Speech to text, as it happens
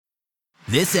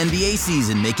This NBA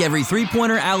season, make every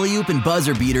three-pointer, alley-oop, and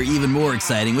buzzer beater even more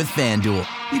exciting with FanDuel.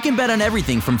 You can bet on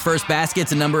everything from first basket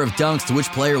to number of dunks to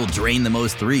which player will drain the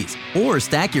most threes. Or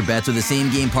stack your bets with a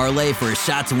same-game parlay for a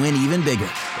shot to win even bigger.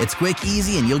 It's quick,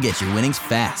 easy, and you'll get your winnings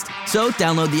fast. So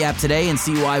download the app today and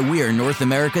see why we're North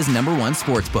America's #1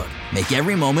 sportsbook. Make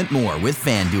every moment more with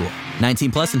FanDuel.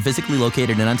 19 plus and physically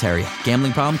located in Ontario.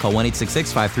 Gambling problem? Call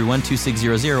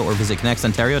 1-866-531-2600 or visit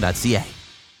connectsontario.ca.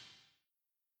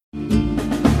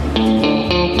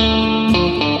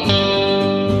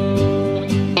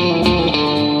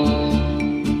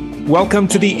 Welcome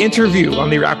to The Interview on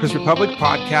the Raptors Republic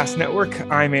Podcast Network.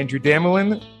 I'm Andrew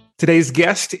Damelin. Today's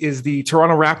guest is the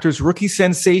Toronto Raptors rookie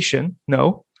sensation.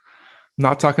 No, I'm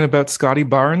not talking about Scotty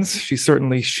Barnes. She's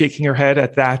certainly shaking her head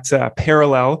at that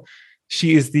parallel.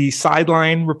 She is the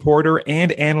sideline reporter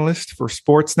and analyst for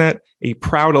Sportsnet, a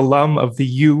proud alum of the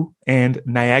U and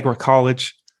Niagara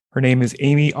College. Her name is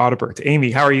Amy Audibert.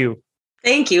 Amy, how are you?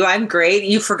 Thank you. I'm great.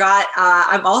 You forgot.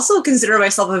 I'm also consider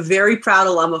myself a very proud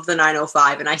alum of the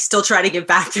 905, and I still try to get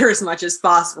back there as much as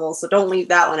possible. So don't leave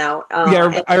that one out.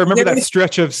 I remember that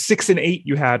stretch of 6 and 8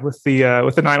 you had with the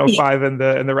 905 and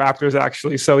the Raptors,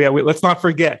 actually. So yeah, let's not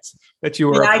forget that you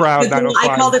were a proud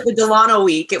 905. I called it the Delano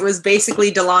week. It was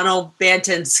basically Delano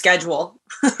Banton's schedule.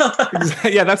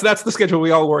 Yeah, that's the schedule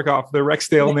we all work off. The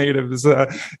Rexdale native is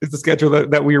the schedule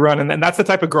that we run, and that's the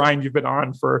type of grind you've been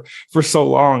on for so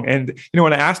long. And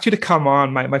when I asked you to come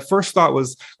on, my first thought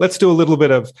was, let's do a little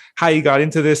bit of how you got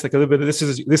into this, like a little bit of this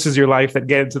is your life, and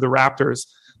get into the Raptors.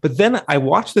 But then I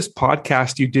watched this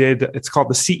podcast you did. It's called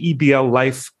the CEBL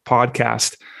Life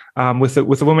podcast with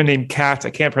a woman named Kat.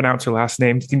 I can't pronounce her last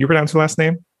name. Can you pronounce her last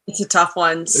name? It's a tough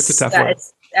one.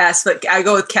 Yes, but I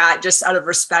go with Kat just out of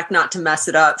respect, not to mess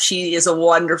it up. She is a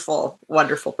wonderful,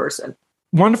 wonderful person.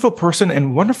 Wonderful person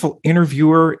and wonderful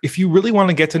interviewer. If you really want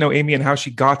to get to know Amy and how she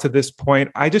got to this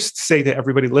point, I just say to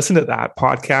everybody, listen to that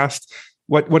podcast.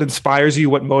 What inspires you,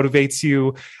 what motivates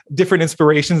you, different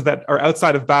inspirations that are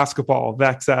outside of basketball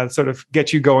that sort of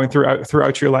get you going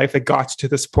throughout your life that got you to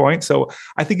this point. So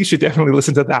I think you should definitely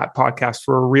listen to that podcast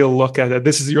for a real look at it.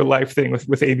 This is your life thing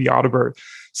with Amy Audibert.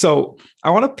 So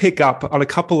I want to pick up on a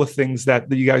couple of things that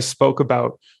you guys spoke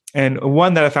about. And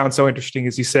one that I found so interesting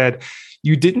is you said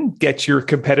you didn't get your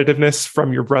competitiveness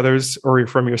from your brothers or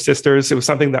from your sisters. It was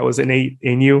something that was innate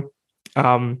in you.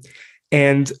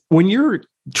 And when you're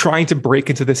trying to break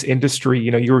into this industry,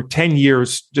 you were 10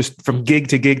 years just from gig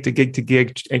to gig to gig to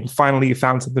gig, and finally you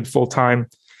found something full time.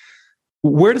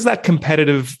 Where does that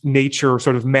competitive nature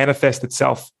sort of manifest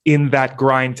itself in that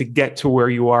grind to get to where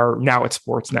you are now at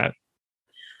Sportsnet?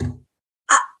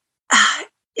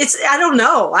 I don't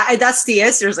know. That's the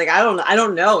answer. It's like, I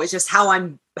don't know. It's just how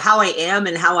I am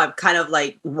and how I'm kind of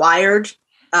like wired,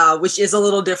 which is a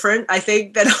little different, I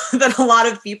think, than a lot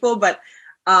of people. But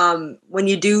when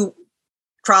you do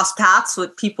cross paths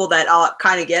with people that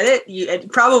kind of get it, you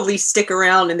probably stick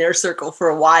around in their circle for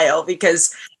a while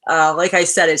because, like I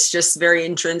said, it's just very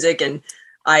intrinsic, and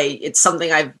it's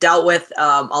something I've dealt with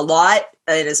a lot,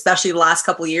 and especially the last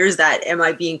couple of years. That am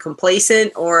I being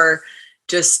complacent or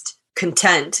just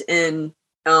content in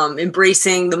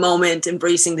embracing the moment,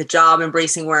 embracing the job,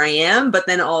 embracing where I am, but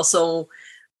then also,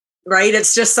 right,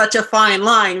 it's just such a fine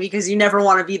line because you never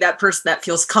want to be that person that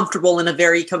feels comfortable in a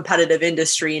very competitive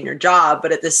industry in your job,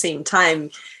 but at the same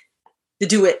time, to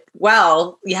do it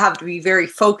well, you have to be very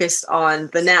focused on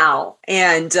the now,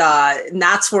 and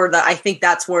that's where I think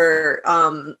that's where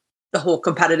the whole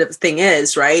competitive thing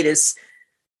is, right?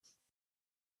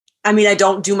 I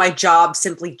don't do my job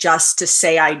simply just to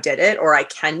say I did it or I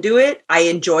can do it. I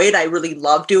enjoy it. I really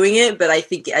love doing it. But I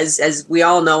think as we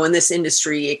all know in this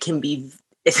industry,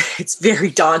 it's very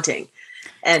daunting.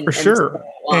 And for sure.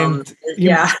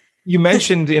 You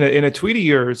mentioned in a tweet of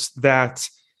yours that,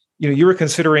 you were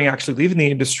considering actually leaving the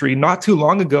industry not too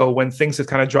long ago when things had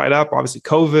kind of dried up, obviously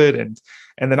COVID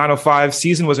and the 905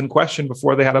 season was in question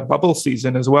before they had a bubble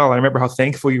season as well. I remember how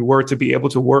thankful you were to be able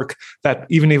to work that,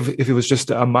 even if it was just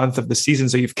a month of the season.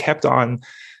 So you've kept on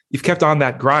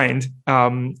that grind.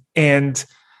 And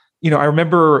I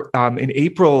remember in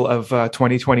April of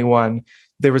 2021,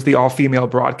 there was the all-female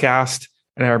broadcast,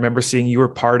 and I remember seeing you were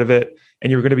part of it,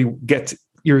 and you were going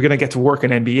to get to work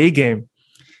an NBA game.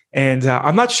 And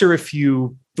I'm not sure if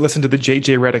you listened to the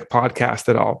JJ Redick podcast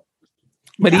at all.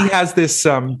 But he has this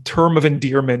term of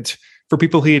endearment for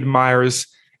people he admires.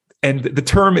 And the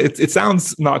term, it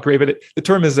sounds not great, but the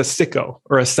term is a sicko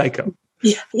or a psycho.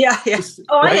 Yeah.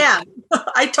 Oh, right? I am.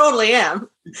 I totally am.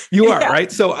 You are,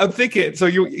 right? So I'm thinking, so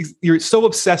you're so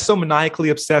obsessed, so maniacally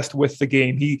obsessed with the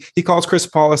game. He calls Chris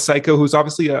Paul a psycho, who's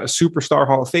obviously a superstar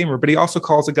Hall of Famer, but he also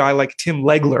calls a guy like Tim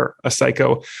Legler a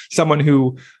psycho, someone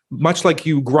who, much like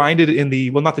you, grinded in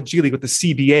not the G League, but the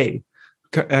CBA,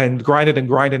 and grinded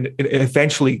and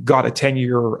eventually got a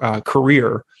 10-year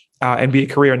career, NBA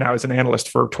career now as an analyst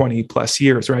for 20 plus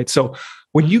years, right? So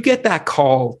when you get that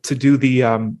call to do the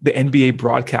NBA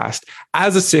broadcast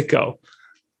as a sicko,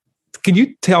 can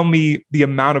you tell me the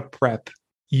amount of prep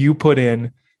you put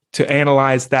in to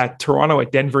analyze that Toronto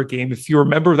at Denver game? If you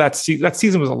remember, that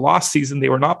season was a lost season. They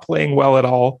were not playing well at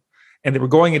all, and they were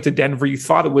going into Denver. You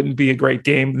thought it wouldn't be a great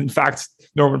game. In fact,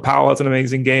 Norman Powell has an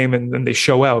amazing game, and then they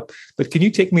show out. But can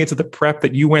you take me into the prep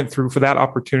that you went through for that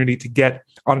opportunity to get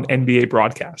on an NBA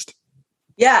broadcast?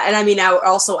 Yeah, and I mean, I would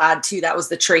also add too, that was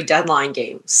the trade deadline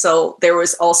game. So there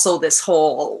was also this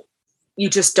whole, you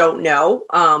just don't know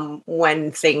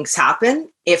when things happen,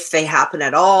 if they happen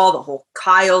at all. The whole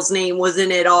Kyle's name was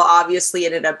in it all. Obviously,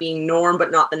 it ended up being Norm,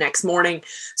 but not the next morning.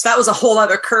 So that was a whole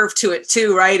other curve to it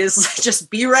too, right? Is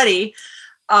just be ready.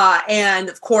 And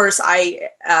of course, I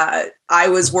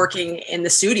was working in the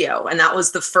studio, and that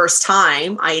was the first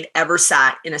time I'd ever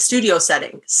sat in a studio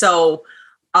setting. So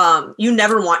you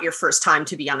never want your first time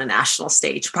to be on a national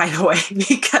stage, by the way,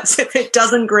 because if it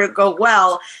doesn't go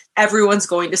well, everyone's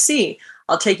going to see.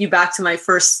 I'll take you back to my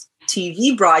first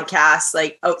TV broadcast,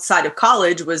 like outside of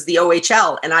college, was the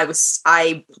OHL. And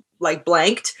I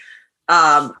blanked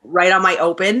right on my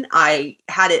open.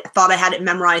 Thought I had it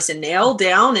memorized and nailed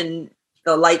down, and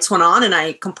the lights went on and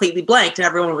I completely blanked, and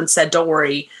everyone said, don't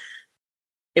worry,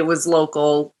 it was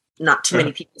local. Not too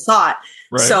many people saw it.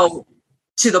 Right. So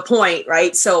to the point,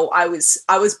 right? So I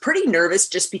was pretty nervous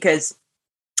just because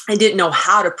I didn't know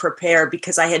how to prepare,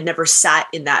 because I had never sat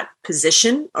in that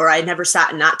position, or I had never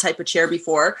sat in that type of chair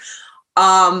before.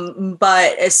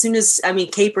 But as soon as,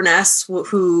 Kate Burness,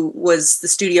 who was the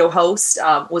studio host,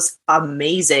 was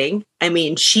amazing. I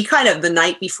mean, she kind of the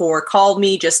night before called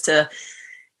me just to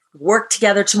work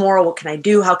together tomorrow. What can I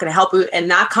do? How can I help you? And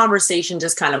that conversation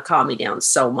just kind of calmed me down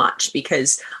so much,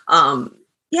 because,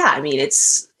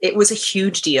 it was a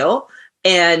huge deal.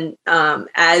 And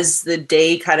as the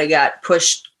day kind of got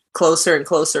pushed closer and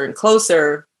closer and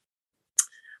closer,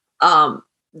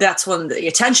 that's when the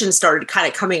attention started kind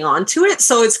of coming on to it.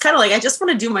 So it's kind of like, I just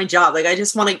want to do my job. Like, I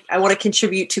want to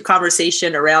contribute to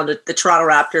conversation around the Toronto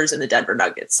Raptors and the Denver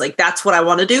Nuggets. Like, that's what I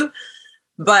want to do.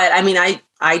 But I mean, I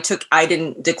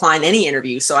didn't decline any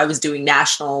interview. So I was doing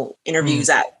national interviews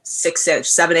at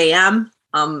 7 a.m.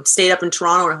 Stayed up in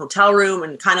Toronto in a hotel room,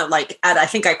 and kind of like I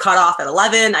think I cut off at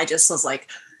 11. I just was like,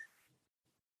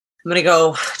 I'm going to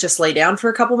go just lay down for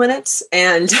a couple minutes.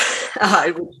 And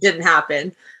it didn't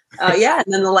happen. And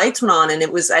then the lights went on, and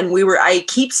I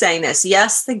keep saying this.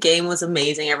 Yes, the game was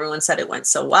amazing. Everyone said it went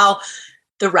so well.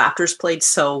 The Raptors played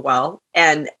so well.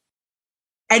 And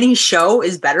any show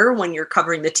is better when you're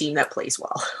covering the team that plays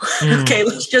well. Okay,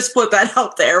 let's just put that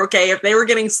out there. Okay, if they were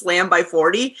getting slammed by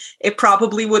 40, it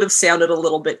probably would have sounded a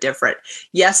little bit different.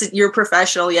 Yes, you're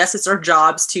professional. Yes, it's our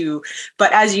jobs too.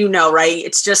 But as you know, right,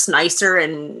 it's just nicer,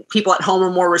 and people at home are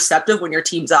more receptive when your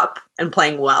team's up and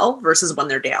playing well versus when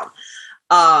they're down.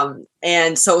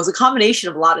 And so it was a combination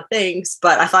of a lot of things,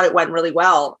 but I thought it went really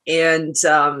well. And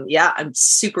I'm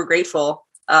super grateful.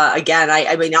 Again,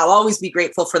 I'll always be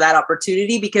grateful for that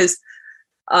opportunity, because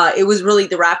it was really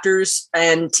the Raptors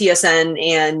and TSN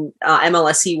and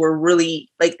MLSE were really,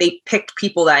 like, they picked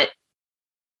people that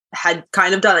had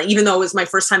kind of done it, even though it was my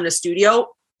first time in a studio.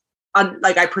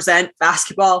 I present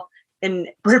basketball in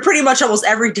pretty much almost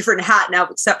every different hat now,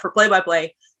 except for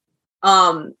play-by-play.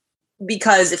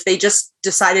 Because if they just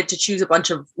decided to choose a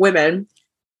bunch of women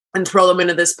and throw them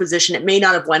into this position, it may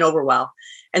not have went over well.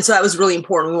 And so that was really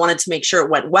important. We wanted to make sure it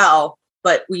went well,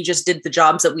 but we just did the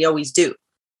jobs that we always do,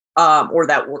 or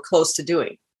that we're close to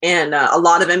doing. And a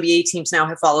lot of NBA teams now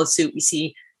have followed suit. We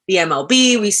see the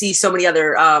MLB, we see so many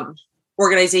other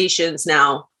organizations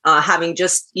now having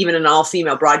just even an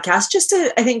all-female broadcast.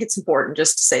 I think it's important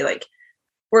just to say, like,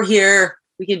 we're here,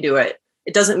 we can do it.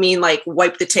 It doesn't mean like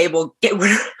wipe the table, get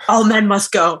rid of, all men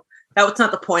must go. That's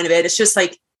not the point of it. It's just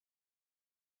like,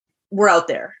 we're out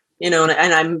there, and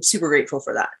I'm super grateful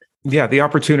for that. Yeah, the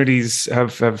opportunities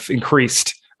have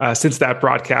increased since that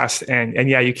broadcast, and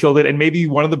you killed it. And maybe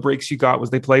one of the breaks you got was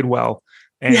they played well,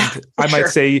 and I might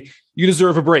say you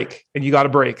deserve a break, and you got a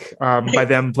break by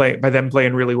them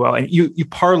playing really well, and you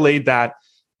parlayed that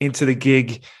into the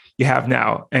gig you have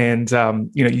now. And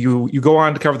you go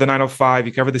on to cover the 905,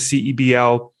 you cover the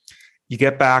CEBL. you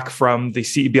get back from the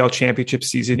CEBL championship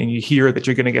season and you hear that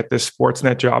you're going to get this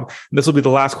Sportsnet job. And this will be the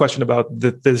last question about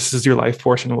this is your life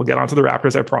portion. And we'll get on to the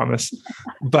Raptors, I promise.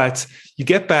 But you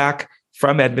get back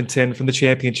from Edmonton, from the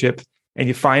championship, and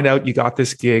you find out you got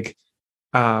this gig.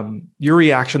 Your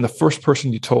reaction, the first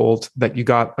person you told that you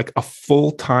got like a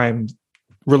full-time,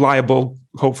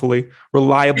 hopefully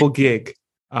reliable gig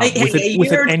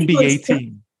with an NBA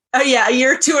team. A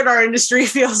year or two in our industry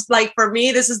feels like, for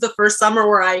me, this is the first summer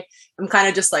where I'm kind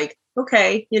of just like,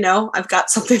 okay, I've got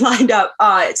something lined up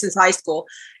since high school.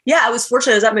 Yeah, I was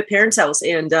fortunate. I was at my parents' house,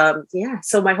 and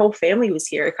so my whole family was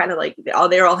here. Kind of like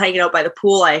they were all hanging out by the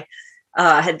pool. I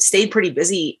had stayed pretty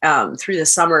busy through the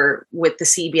summer with the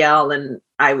CBL, and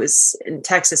I was in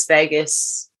Texas,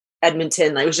 Vegas,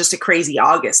 Edmonton. It was just a crazy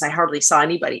August. I hardly saw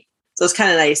anybody. So it's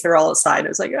kind of nice. They're all outside. I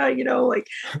was like,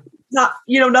 not,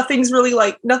 nothing's really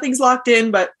nothing's locked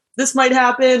in, but this might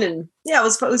happen. And yeah, it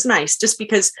was nice just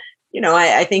because,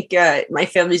 I think my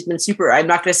family's been super. I'm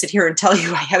not going to sit here and tell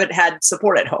you I haven't had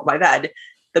support at home. I've had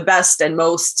the best and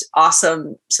most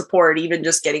awesome support, even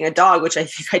just getting a dog, which I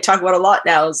think I talk about a lot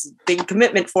now, is a big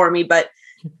commitment for me. But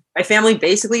my family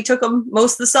basically took them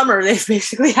most of the summer. They've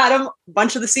basically had them a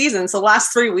bunch of the season. So the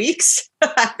last 3 weeks,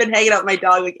 I've been hanging out with my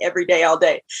dog like every day, all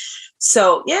day.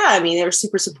 So yeah, they were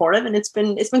super supportive, and it's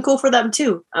been cool for them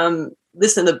too.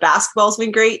 Listen, the basketball's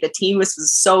been great. The team was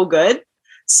so good.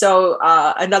 So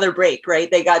another break, right?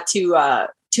 They got to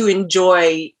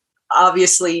enjoy,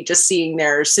 obviously, just seeing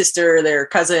their sister, their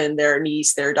cousin, their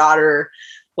niece, their daughter,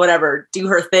 whatever, do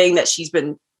her thing that she's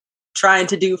been trying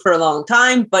to do for a long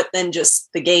time. But then just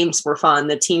the games were fun.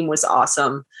 The team was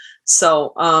awesome.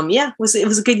 So it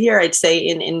was a good year, I'd say,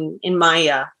 in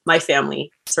my my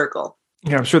family circle.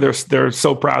 Yeah, I'm sure they're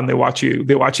so proud, and they watch you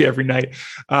every night.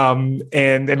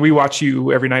 And we watch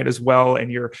you every night as well.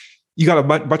 And you got a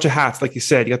bunch of hats, like you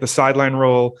said. You got the sideline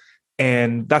role,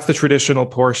 and that's the traditional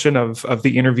portion of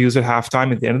the interviews at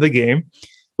halftime at the end of the game,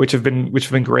 which have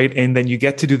been great. And then you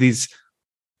get to do these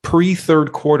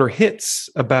pre-third quarter hits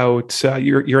about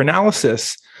your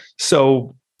analysis.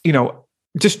 So,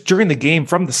 just during the game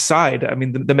from the side,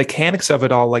 the mechanics of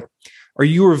it all, like, do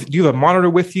you have a monitor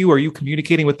with you? Are you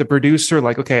communicating with the producer?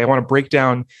 Like, okay, I want to break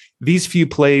down these few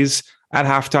plays at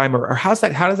halftime, or how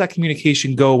does that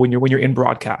communication go when you're in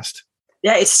broadcast?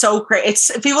 Yeah, it's so great.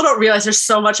 People don't realize there's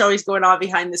so much always going on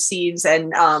behind the scenes.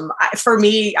 And for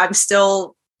me, I'm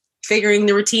still figuring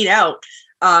the routine out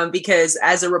because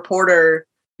as a reporter,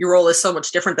 your role is so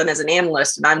much different than as an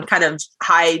analyst. And I'm kind of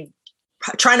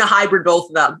trying to hybrid both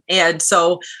of them. And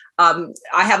so I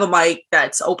have a mic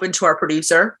that's open to our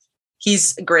producer.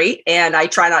 He's great, and I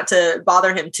try not to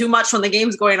bother him too much when the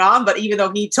game's going on. But even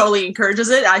though he totally encourages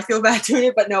it, I feel bad doing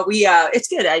it. But no, it's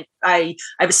good. I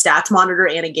have a stats monitor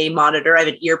and a game monitor. I have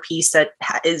an earpiece that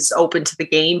is open to the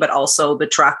game, but also the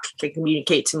truck can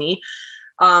communicate to me.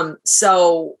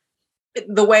 So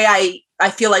the way I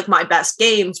feel like my best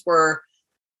games were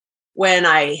when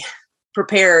I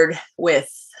prepared with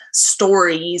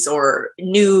stories or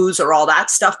news or all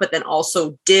that stuff, but then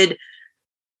also did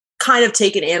kind of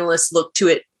take an analyst look to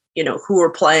it, who are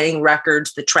playing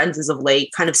records, the trends as of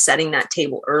late, kind of setting that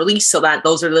table early so that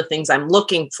those are the things I'm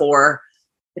looking for.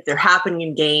 If they're happening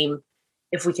in game,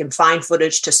 if we can find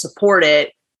footage to support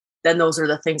it, then those are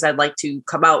the things I'd like to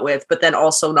come out with, but then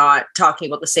also not talking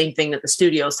about the same thing that the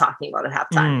studio is talking about at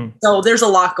halftime. So there's a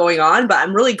lot going on, but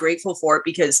I'm really grateful for it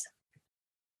because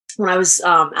when I was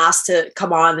asked to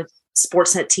come on the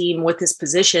Sportsnet team with this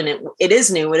position, it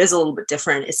is new. It is a little bit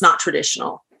different. It's not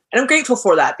traditional. And I'm grateful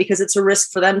for that because it's a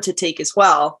risk for them to take as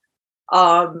well.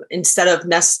 Instead of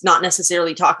not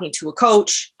necessarily talking to a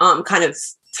coach, kind of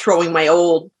throwing my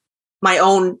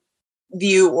own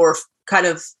view or kind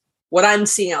of what I'm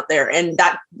seeing out there. And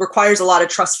that requires a lot of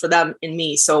trust for them and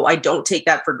me. So I don't take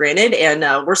that for granted. And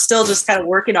we're still just kind of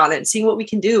working on it and seeing what we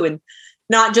can do, and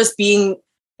not just being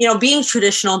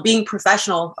traditional, being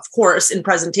professional, of course, in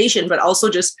presentation, but also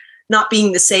just not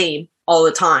being the same all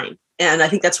the time. And I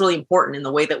think that's really important in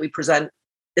the way that we present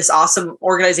this awesome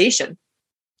organization.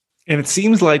 And it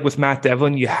seems like with Matt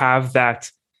Devlin, you have that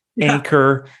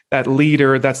anchor, that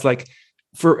leader. That's like,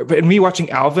 and me watching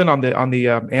Alvin on the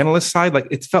analyst side, like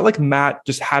it felt like Matt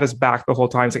just had his back the whole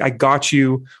time. It's like, I got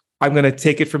you. I'm going to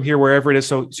take it from here, wherever it is.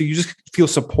 So you just feel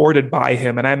supported by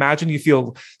him. And I imagine you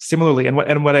feel similarly.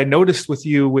 And what I noticed with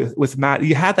you, with Matt,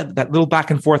 you had that little back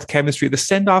and forth chemistry. The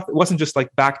send off, it wasn't just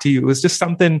like back to you. It was just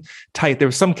something tight. There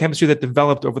was some chemistry that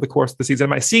developed over the course of the season.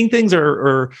 Am I seeing things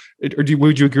or would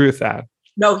you agree with that?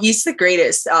 No, he's the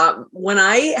greatest. When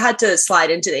I had to slide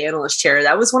into the analyst chair,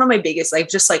 that was one of my biggest, I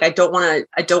don't want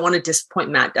to disappoint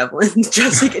Matt Devlin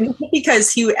just like,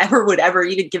 because he would ever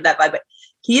even give that vibe, but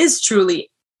He is truly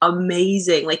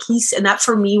amazing. Like and that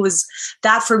for me was,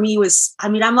 I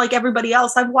mean, I'm like everybody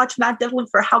else. I've watched Matt Devlin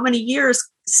for how many years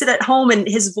sit at home, and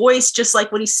his voice, just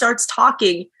like when he starts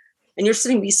talking and you're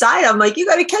sitting beside him, like, you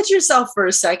got to catch yourself for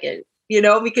a second,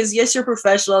 because yes, you're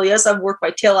professional. Yes, I've worked my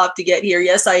tail off to get here.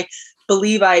 Yes, I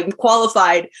believe I'm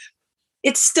qualified.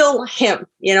 It's still him,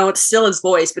 it's still his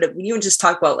voice. But when you just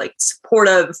talk about like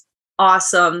supportive,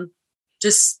 awesome,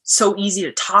 just so easy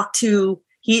to talk to,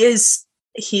 he is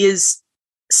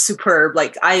superb.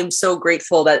 Like, I am so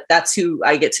grateful that that's who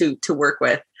I get to work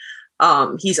with.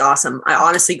 He's awesome. I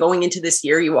honestly, going into this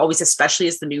year, you always, especially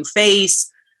as the new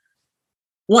face,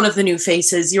 one of the new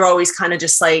faces, you're always kind of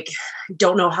just like,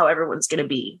 don't know how everyone's going to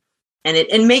be. And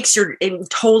it makes and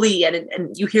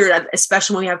you hear that,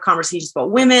 especially when we have conversations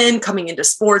about women coming into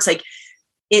sports, like,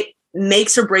 it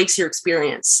makes or breaks your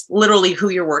experience, literally who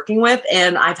you're working with.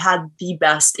 And I've had the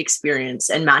best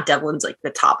experience, and Matt Devlin's like the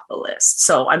top of the list.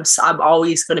 So I'm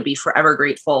always going to be forever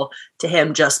grateful to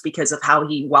him, just because of how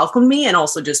he welcomed me, and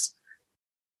also just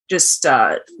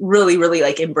really, really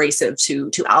like embracive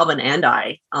to Alvin and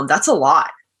I. That's a lot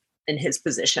in his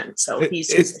position. So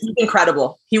he's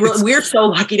incredible. We're so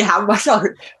lucky to have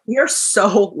him. We are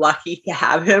so lucky to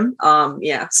have him.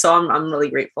 So I'm really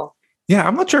grateful. Yeah,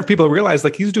 I'm not sure if people realize,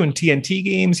 like, he's doing TNT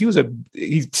games.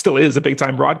 He still is a big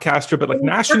time broadcaster, but like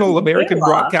national American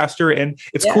broadcaster. And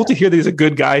it's cool to hear that he's a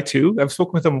good guy too. I've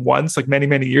spoken with him once, like many,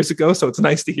 many years ago. So it's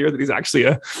nice to hear that he's actually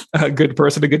a good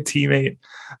person, a good teammate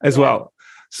as well.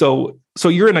 So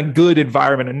you're in a good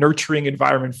environment, a nurturing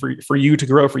environment for you to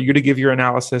grow, for you to give your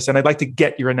analysis. And I'd like to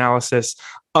get your analysis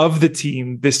of the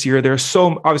team this year. There's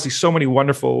obviously so many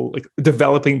wonderful, like,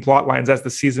 developing plot lines as the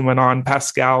season went on.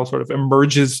 Pascal sort of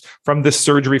emerges from this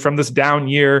surgery, from this down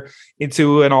year,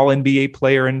 into an all-NBA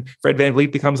player, and Fred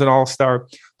VanVleet becomes an all-star.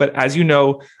 But as you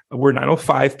know, we're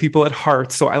 905 people at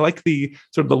heart. So I like the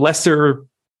sort of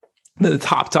the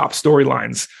top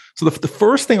storylines. So the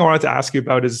first thing I wanted to ask you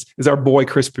about is our boy,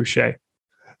 Chris Boucher.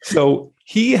 So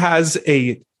he has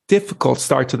a difficult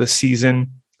start to the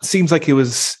season. Seems like it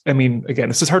was, I mean, again,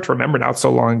 this is hard to remember now, it's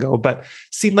so long ago, but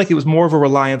seemed like it was more of a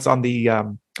reliance on the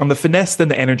finesse than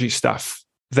the energy stuff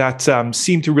that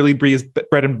seemed to really be his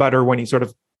bread and butter when he sort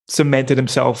of cemented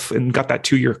himself and got that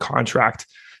 2-year contract.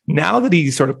 Now that he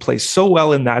sort of plays so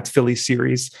well in that Philly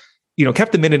series,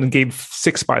 kept him in game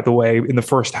 6, by the way, in the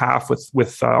first half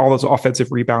with all those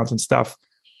offensive rebounds and stuff.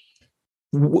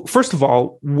 First of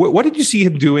all, what did you see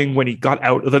him doing when he got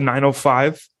out of the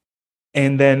 905?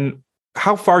 And then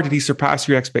how far did he surpass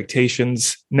your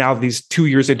expectations now that he's 2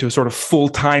 years into a sort of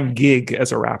full-time gig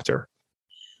as a Raptor?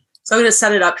 So I'm going to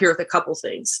set it up here with a couple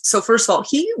things. So first of all,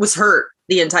 he was hurt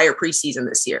the entire preseason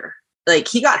this year. Like,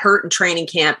 he got hurt in training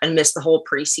camp and missed the whole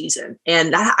preseason.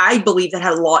 And I believe that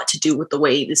had a lot to do with the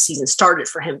way the season started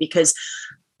for him, because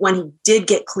when he did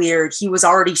get cleared, he was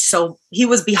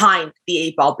behind the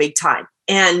 8 ball big time.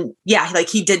 And yeah, like,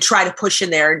 he did try to push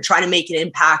in there and try to make an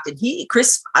impact. And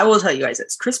I will tell you guys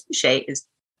this, Chris Boucher is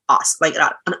awesome, like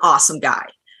an awesome guy.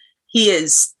 He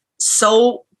is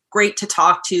so great to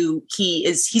talk to.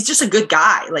 He's just a good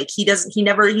guy. Like,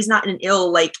 he's not an ill,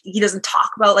 like, he doesn't talk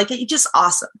about, like, he's just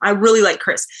awesome. I really like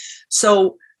Chris.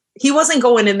 So he wasn't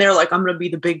going in there like, I'm going to be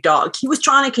the big dog. He was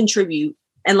trying to contribute.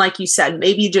 And like you said,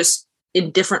 maybe just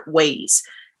in different ways.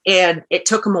 And it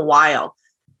took him a while.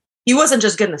 He wasn't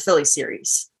just good in the Philly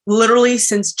series. Literally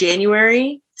since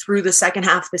January through the second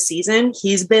half of the season,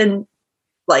 he's been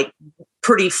like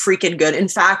pretty freaking good. In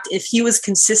fact, if he was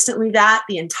consistently that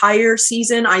the entire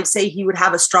season, I'd say he would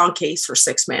have a strong case for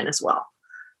 6-man as well.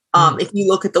 If you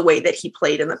look at the way that he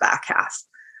played in the back half.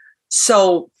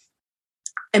 So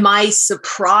am I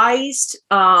surprised?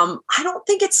 I don't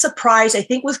think it's surprised. I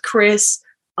think with Chris,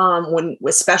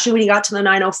 especially when he got to the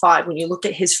 905, when you look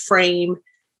at his frame,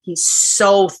 he's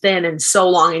so thin and so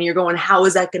long, and you're going, how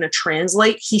is that going to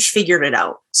translate? He figured it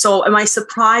out. So am I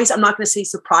surprised? I'm not going to say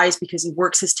surprised, because he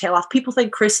works his tail off. People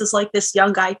think Chris is like this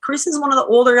young guy. Chris is one of the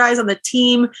older guys on the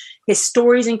team. His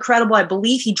story is incredible. I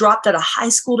believe he dropped out of high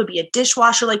school to be a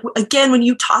dishwasher. Like, again, when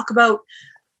you talk about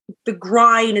the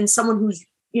grind and someone who's,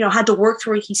 had to work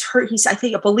through it, he's hurt.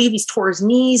 I believe he's tore his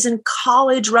knees in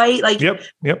college, right? Like, Yep.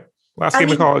 Last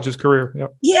game of college, his career.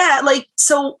 Yep. Yeah. Like,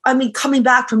 so, I mean, coming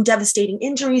back from devastating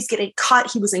injuries, getting cut,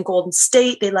 he was in Golden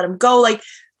State. They let him go. Like,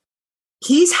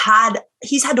 he's had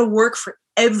to work for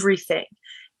everything.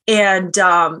 And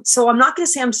so I'm not going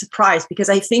to say I'm surprised, because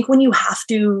I think when you have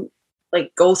to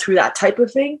like go through that type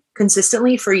of thing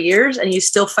consistently for years and you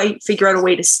still figure out a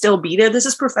way to still be there. This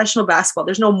is professional basketball.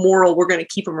 There's no moral, we're going to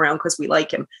keep him around because we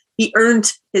like him. He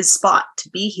earned his spot to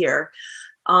be here.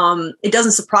 it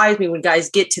doesn't surprise me when guys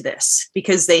get to this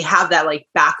because they have that like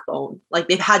backbone, like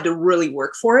they've had to really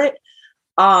work for it.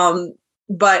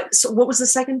 But so what was the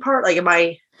second part? Like,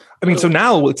 so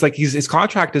now it's like his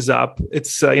contract is up.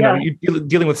 It's, know, you're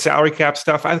dealing with salary cap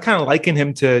stuff. I kind of liken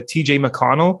him to TJ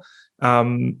McConnell,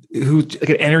 who's like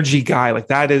an energy guy. Like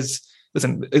that is,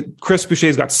 listen, Chris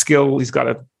Boucher's got skill. He's got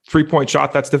a 3-point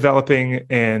shot that's developing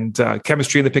and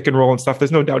chemistry in the pick and roll and stuff.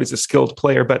 There's no doubt he's a skilled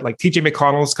player, but like TJ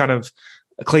McConnell's kind of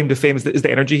claim to fame is the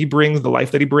energy he brings, the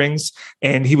life that he brings.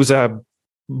 And he was a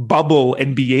bubble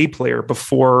NBA player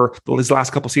before his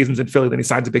last couple seasons in Philly. Then he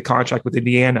signs a big contract with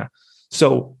Indiana.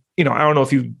 So, I don't know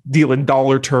if you deal in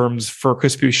dollar terms for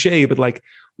Chris Boucher, but like,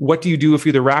 what do you do if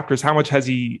you're the Raptors? How much has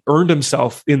he earned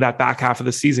himself in that back half of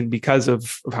the season because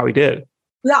of how he did?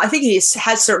 Yeah, I think he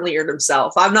has certainly earned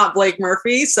himself. I'm not Blake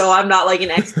Murphy, so I'm not like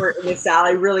an expert in this. I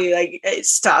really like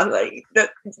it's tough. Like that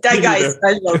guy is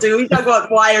special too. We talk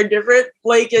about why are different.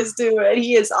 Blake is too, and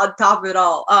he is on top of it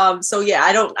all. So yeah,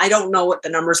 I don't know what the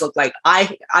numbers look like.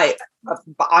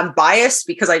 I'm biased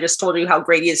because I just told you how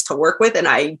great he is to work with, and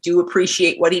I do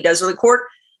appreciate what he does on the court.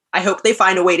 I hope they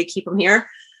find a way to keep him here.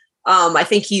 I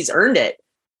think he's earned it,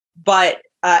 but.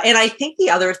 And I think the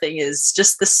other thing is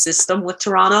just the system with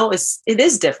Toronto is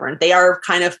different. They are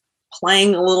kind of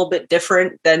playing a little bit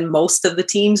different than most of the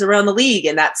teams around the league.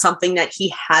 And that's something that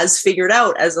he has figured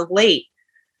out as of late.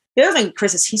 The other thing,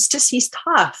 Chris, is he's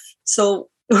tough. So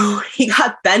he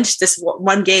got benched this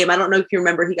one game. I don't know if you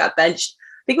remember, he got benched.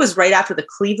 I think it was right after the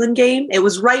Cleveland game. It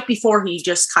was right before he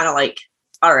just kind of like,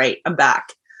 all right, I'm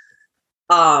back.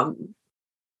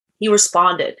 He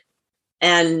responded.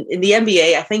 And in the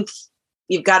NBA, I think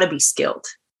you've got to be skilled.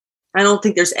 I don't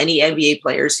think there's any NBA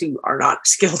players who are not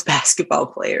skilled basketball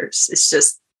players. It's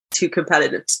just too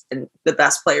competitive and the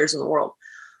best players in the world.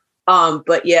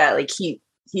 But yeah, like he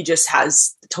just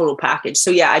has the total package. So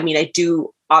yeah, I mean, I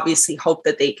do obviously hope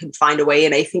that they can find a way.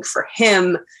 And I think for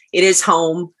him, it is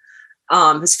home.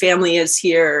 His family is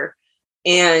here.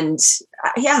 And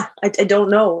I don't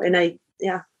know. And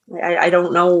I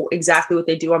don't know exactly what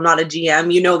they do. I'm not a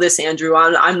GM. You know this, Andrew.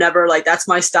 I'm never like, that's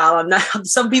my style. I'm not.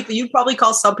 Some people, you probably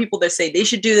call some people that say they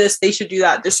should do this, they should do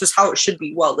that. This is how it should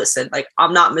be. Well, listen, like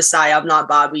I'm not Messiah, I'm not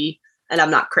Bobby, and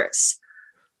I'm not Chris.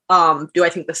 Do I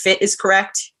think the fit is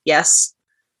correct? Yes.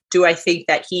 Do I think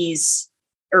that he's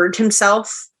earned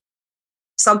himself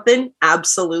something?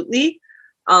 Absolutely.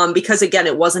 Because again,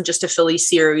 it wasn't just a Philly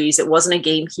series. It wasn't a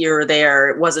game here or there.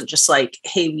 It wasn't just like,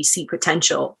 hey, we see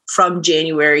potential from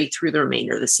January through the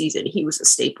remainder of the season. He was a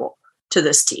staple to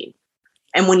this team.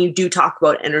 And when you do talk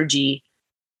about energy,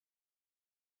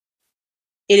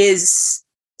 it is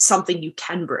something you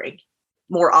can bring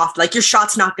more often. Like your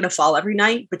shot's not going to fall every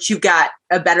night, but you've got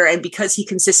a better, and because he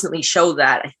consistently showed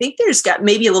that, I think there's got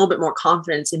maybe a little bit more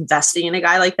confidence investing in a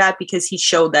guy like that because he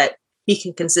showed that he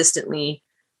can consistently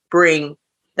bring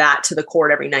that to the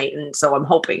court every night. And so I'm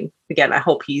hoping, again, I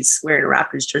hope he's wearing a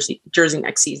Raptors jersey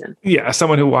next season. Yeah.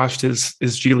 Someone who watched his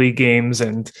G League games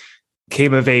and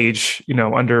came of age,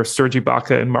 under Serge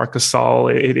Ibaka and Marc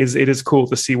Gasol. It is cool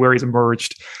to see where he's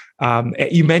emerged.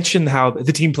 You mentioned how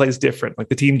the team plays different. Like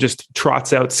the team just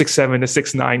trots out 6'7" to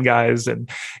 6'9" guys. And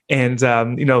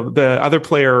the other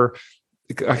player,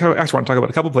 I actually want to talk about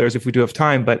a couple players if we do have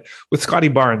time, but with Scotty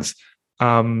Barnes,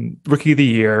 rookie of the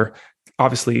year,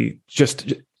 obviously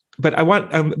but I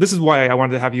want, this is why I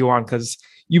wanted to have you on, because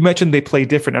you mentioned they play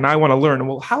different and I want to learn,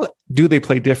 well, how do they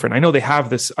play different? I know they have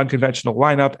this unconventional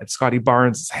lineup and Scotty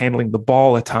Barnes is handling the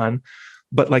ball a ton,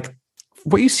 but like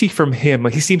what you see from him,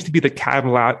 like he seems to be the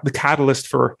catalyst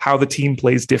for how the team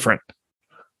plays different.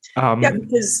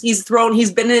 Because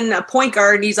he's been in a point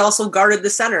guard and he's also guarded the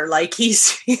center. Like he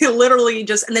literally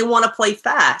just, and they want to play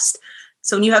fast.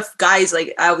 So when you have guys,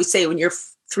 like I always say, when you're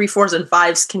 3, 4s, and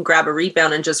 5s can grab a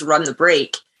rebound and just run the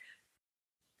break,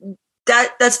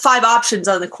 that's 5 options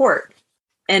on the court.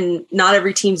 And not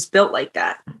every team's built like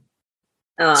that.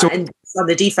 And on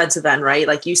the defensive end, right?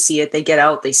 Like you see it, they get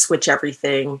out, they switch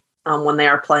everything when they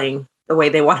are playing the way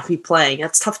they want to be playing.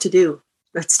 That's tough to do.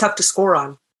 That's tough to score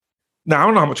on. Now, I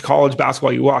don't know how much college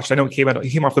basketball you watched. I know he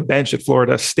came off the bench at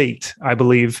Florida State, I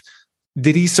believe.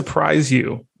 Did he surprise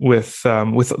you with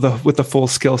the full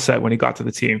skill set when he got to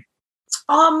the team?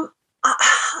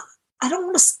 I don't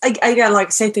want to, again, like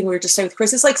the same thing we were just saying with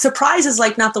Chris. It's like surprise is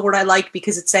like not the word I like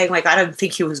because it's saying like, I didn't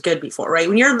think he was good before, right?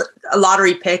 When you're a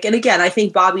lottery pick. And again, I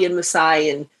think Bobby and Masai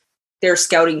and their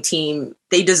scouting team,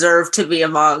 they deserve to be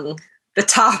among the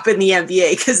top in the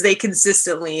NBA because they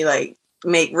consistently like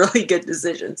make really good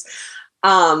decisions.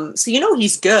 So,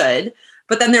 he's good,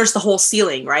 but then there's the whole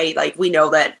ceiling, right? Like we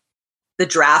know that the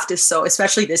draft is so,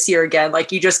 especially this year again,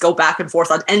 like you just go back and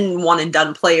forth on and one and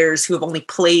done players who have only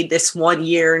played this 1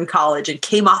 year in college and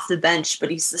came off the bench, but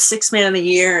he's the sixth man of the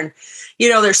year. And,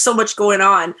 there's so much going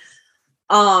on.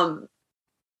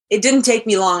 It didn't take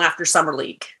me long after summer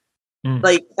league.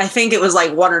 Like, I think it was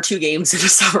like 1 or 2 games in the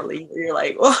summer league where you're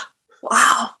like, oh,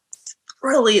 wow,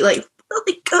 really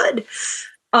good.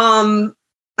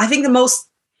 I think the most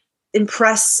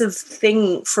impressive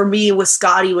thing for me with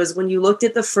Scotty was when you looked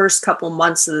at the first couple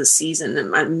months of the season,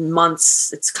 and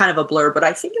months, it's kind of a blur, but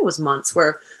I think it was months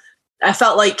where I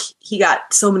felt like he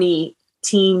got so many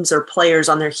teams or players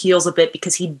on their heels a bit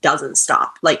because he doesn't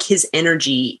stop. Like his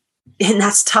energy, and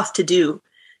that's tough to do.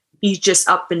 He's just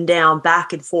up and down,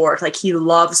 back and forth. Like he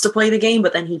loves to play the game,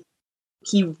 but then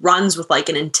he runs with like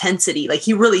an intensity, like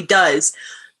he really does.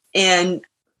 And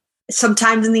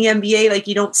sometimes in the NBA, like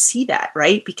you don't see that,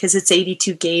 right? Because it's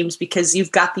 82 games, because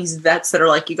you've got these vets that are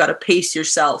like, you got to pace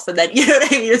yourself. And then, you know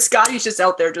what I mean? Scotty's just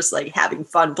out there just like having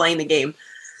fun playing the game.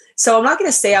 So I'm not going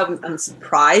to say I'm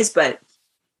surprised, but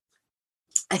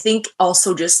I think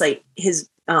also just like his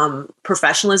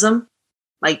professionalism,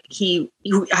 like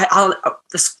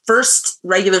this first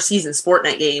regular season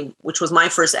Sportsnet game, which was my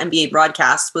first NBA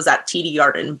broadcast, was at TD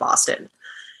Garden in Boston.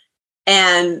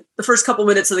 And the first couple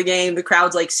minutes of the game, the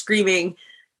crowd's like screaming,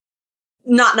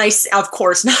 not nice, of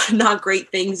course, not great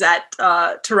things at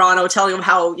Toronto, telling them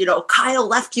how, Kyle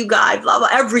left you guy, blah, blah,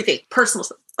 everything, personal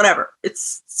stuff, whatever.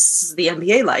 It's the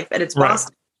NBA life, and it's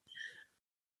Boston.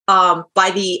 Right.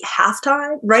 By the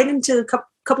halftime, right into a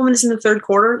couple minutes in the third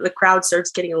quarter, the crowd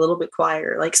starts getting a little bit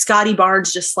quieter. Like Scotty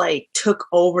Barnes just like took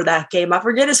over that game. I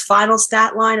forget his final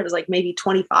stat line. It was like maybe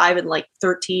 25 and like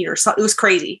 13 or something. It was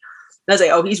crazy. I was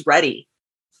like, oh, he's ready.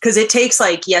 Because it takes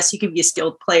like, yes, you can be a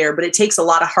skilled player, but it takes a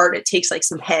lot of heart. It takes like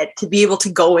some head to be able to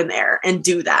go in there and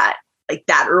do that, like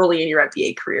that early in your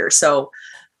NBA career. So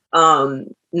I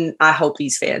hope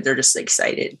these fans are just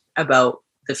excited about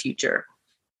the future.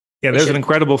 Yeah, there's an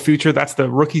incredible future. That's the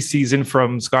rookie season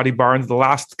from Scotty Barnes. The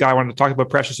last guy I wanted to talk about,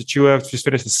 Precious Achiuwa, just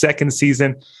finished the second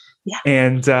season. Yeah.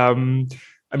 And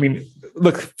I mean,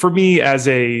 look, for me as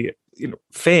a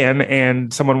fan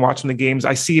and someone watching the games,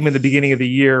 I see him in the beginning of the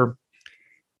year,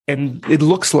 and it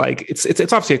looks like it's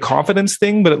obviously a confidence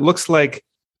thing, but it looks like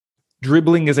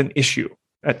dribbling is an issue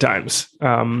at times.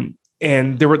 And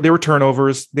there were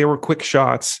turnovers, there were quick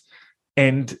shots,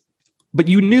 but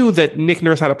you knew that Nick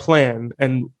Nurse had a plan,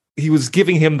 and he was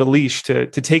giving him the leash to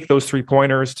take those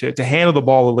 3-pointers, to handle the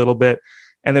ball a little bit,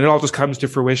 and then it all just comes to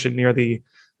fruition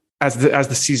as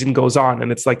the season goes on.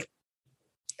 And it's like,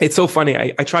 it's so funny.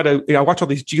 I try to, I watch all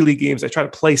these G League games. I try to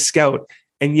play scout,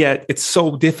 and yet it's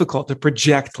so difficult to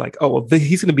project like, oh, well,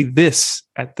 he's going to be this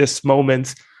at this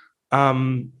moment.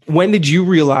 When did you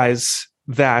realize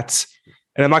that?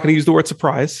 And I'm not going to use the word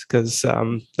surprise because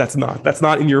that's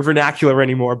not in your vernacular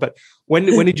anymore. But when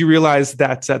did you realize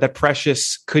that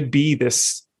Precious could be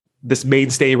this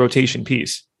mainstay rotation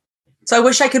piece? So I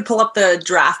wish I could pull up the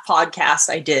draft podcast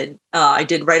I did. I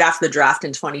did right after the draft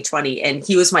in 2020, and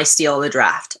he was my steal of the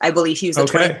draft. I believe he was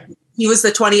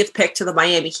the 20th pick to the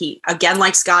Miami Heat. Again,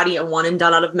 like Scotty, a one and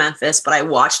done out of Memphis, but I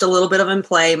watched a little bit of him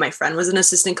play. My friend was an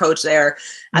assistant coach there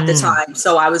at the time.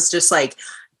 So I was just like,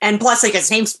 and plus like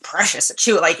his name's Precious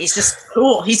Achiuwa. Like he's just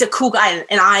cool. He's a cool guy.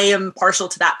 And I am partial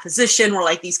to that position where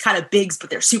like these kind of bigs,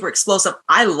 but they're super explosive.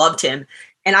 I loved him.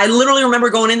 And I literally remember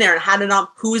going in there and had it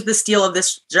up, who is the steal of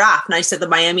this draft? And I said the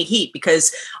Miami Heat,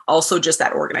 because also just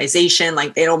that organization,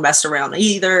 like they don't mess around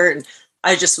either. And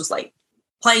I just was like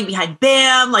playing behind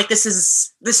Bam. Like this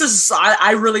is,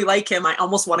 I really like him. I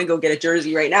almost want to go get a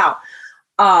jersey right now.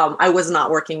 I was not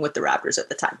working with the Raptors at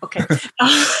the time. Okay.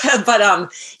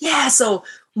 But yeah, so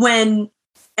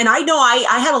and I know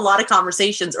I had a lot of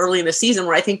conversations early in the season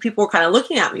where I think people were kind of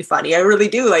looking at me funny. I really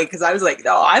do, like, because I was like,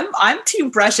 no, I'm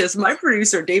Team Precious. My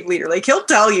producer, Dave Leader, like he'll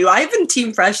tell you, I've been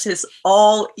Team Precious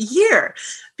all year,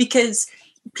 because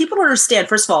people don't understand.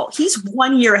 First of all, he's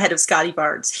 1 year ahead of Scotty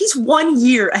Barnes. He's 1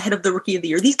 year ahead of the Rookie of the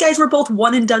Year. These guys were both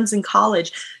one and dones in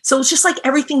college. So it's just like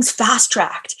everything's fast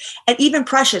tracked. And even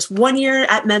Precious, 1 year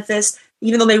at Memphis,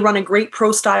 even though they run a great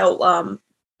pro style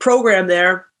program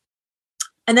there,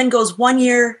 and then goes 1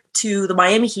 year to the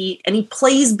Miami Heat, and he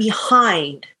plays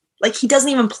behind. Like he doesn't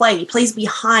even play. He plays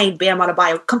behind Bam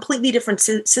Adebayo. Completely different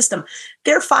system.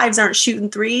 Their fives aren't shooting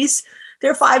threes.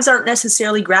 Their fives aren't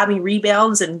necessarily grabbing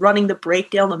rebounds and running the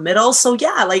break down the middle. So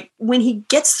yeah, like when he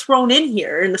gets thrown in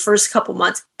here in the first couple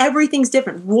months, everything's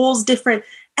different. Rules different.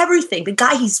 Everything. The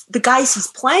guys he's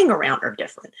playing around are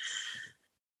different.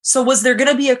 So was there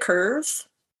going to be a curve?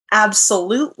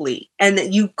 Absolutely.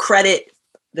 And you credit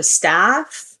the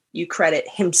staff, you credit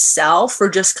himself for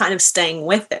just kind of staying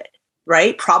with it,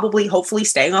 right? Probably, hopefully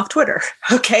staying off Twitter.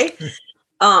 Okay.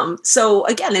 So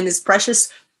again, and is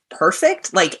Precious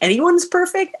perfect? Like anyone's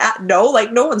perfect? No,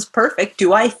 like no one's perfect.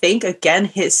 Do I think, again,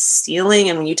 his ceiling,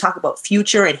 and when you talk about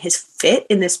future and his fit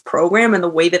in this program and the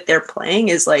way that they're playing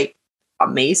is like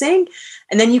amazing.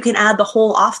 And then you can add the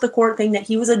whole off the court thing that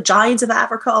he was a Giants of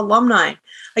Africa alumni.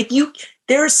 Like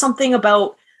there's something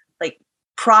about like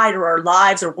pride or our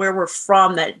lives or where we're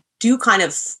from that do kind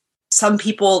of some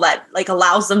people that like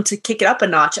allows them to kick it up a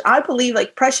notch. I believe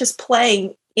like Precious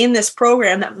playing in this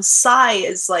program that Masai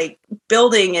is like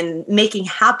building and making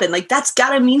happen. Like that's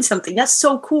gotta mean something. That's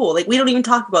so cool. Like we don't even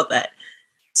talk about that.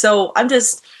 So I'm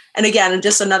just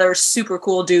another super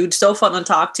cool dude. So fun to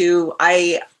talk to.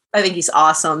 I think he's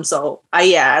awesome. So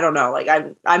I don't know. Like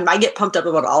I get pumped up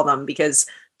about all of them because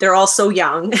they're all so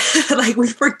young. Like we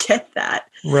forget that.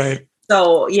 Right.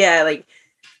 So yeah, like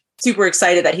super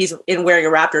excited that he's wearing a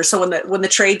Raptor. So when the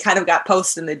trade kind of got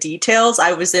posted in the details,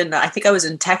 I think I was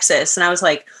in Texas, and I was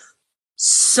like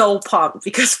so pumped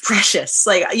because Precious,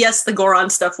 like, yes, the Goran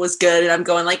stuff was good. And I'm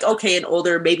going like, okay, an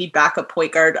older, maybe backup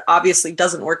point guard obviously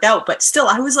doesn't work out, but still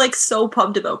I was like so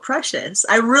pumped about Precious.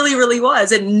 I really, really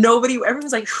was. And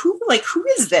everyone's like, who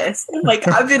is this? And like,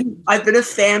 I've been a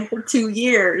fan for 2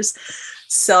 years.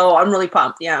 So I'm really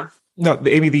pumped. Yeah. No,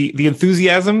 Amy, the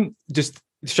enthusiasm just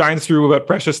shines through about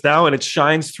Precious now, and it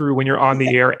shines through when you're on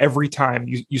the air every time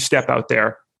you step out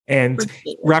there. And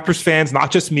Raptors fans,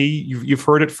 not just me, you've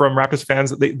heard it from Raptors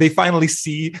fans, they finally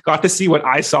got to see what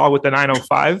I saw with the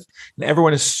 905. And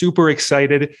everyone is super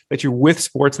excited that you're with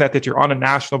Sportsnet, that you're on a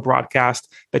national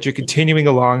broadcast, that you're continuing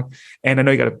along. And I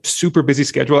know you got a super busy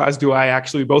schedule, as do I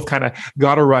actually. We both kind of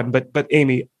got to run. But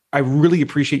Amy, I really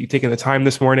appreciate you taking the time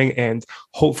this morning, and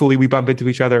hopefully we bump into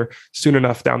each other soon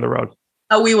enough down the road.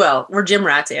 Oh, we will. We're gym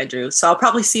rats, Andrew. So I'll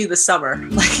probably see you this summer.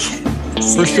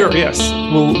 For sure, yes.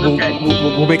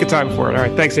 We'll make a time for it. All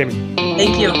right. Thanks, Amy.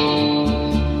 Thank you.